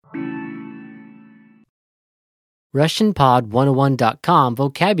RussianPod101.com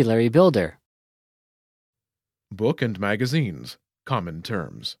Vocabulary Builder. Book and magazines. Common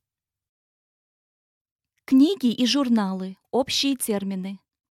terms. Книги и журналы. Общие термины.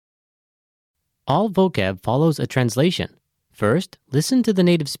 All vocab follows a translation. First, listen to the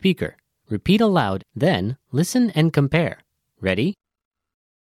native speaker. Repeat aloud, then listen and compare. Ready?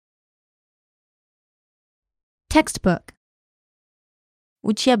 Textbook.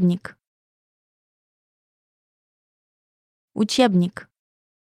 Учебник. Учебник.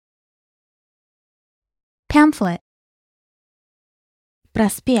 Pamphlet.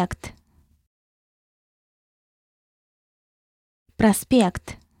 Проспект.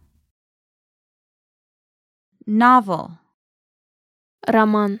 Проспект. Novel.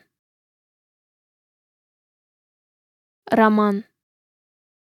 Роман. Роман.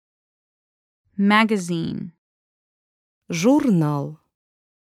 Magazine. Журнал.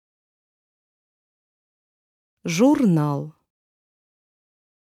 Журнал.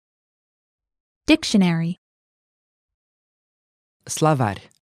 Dictionary. Словарь.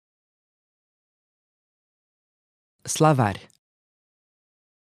 Словарь.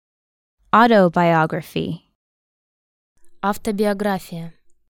 Autobiography. Автобиография.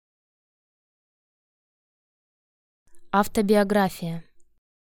 Автобиография.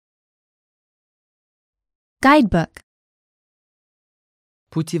 Guidebook.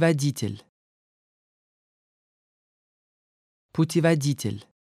 Путеводитель. Путеводитель.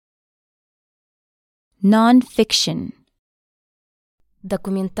 Non-fiction.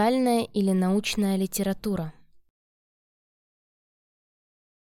 Документальная или научная литература.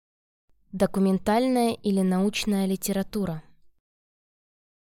 Документальная или научная литература.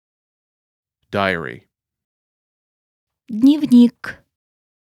 Diary. Дневник.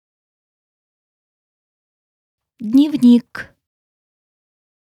 Дневник.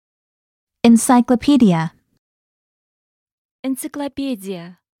 Encyclopedia.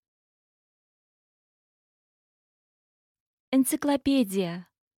 Энциклопедия. Энциклопедия.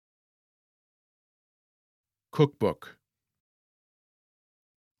 Cookbook.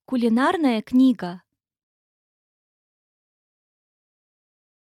 Кулинарная книга.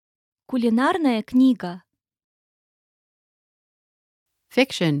 Кулинарная книга.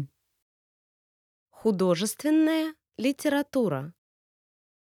 Fiction. Художественная литература.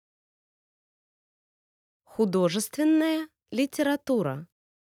 Художественная литература.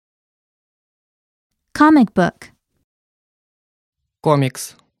 Comic book.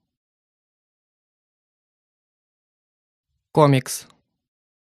 Комикс. Комикс.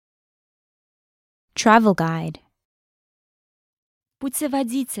 Travel guide.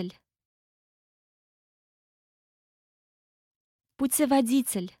 Путеводитель.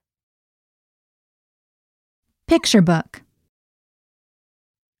 Путеводитель. Picture book.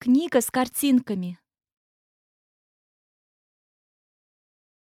 Книга с картинками.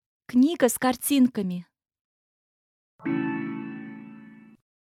 Книга с картинками.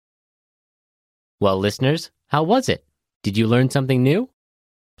 Well, listeners, how was it? Did you learn something new?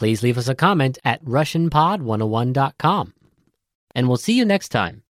 Please leave us a comment at RussianPod101.com. And we'll see you next time.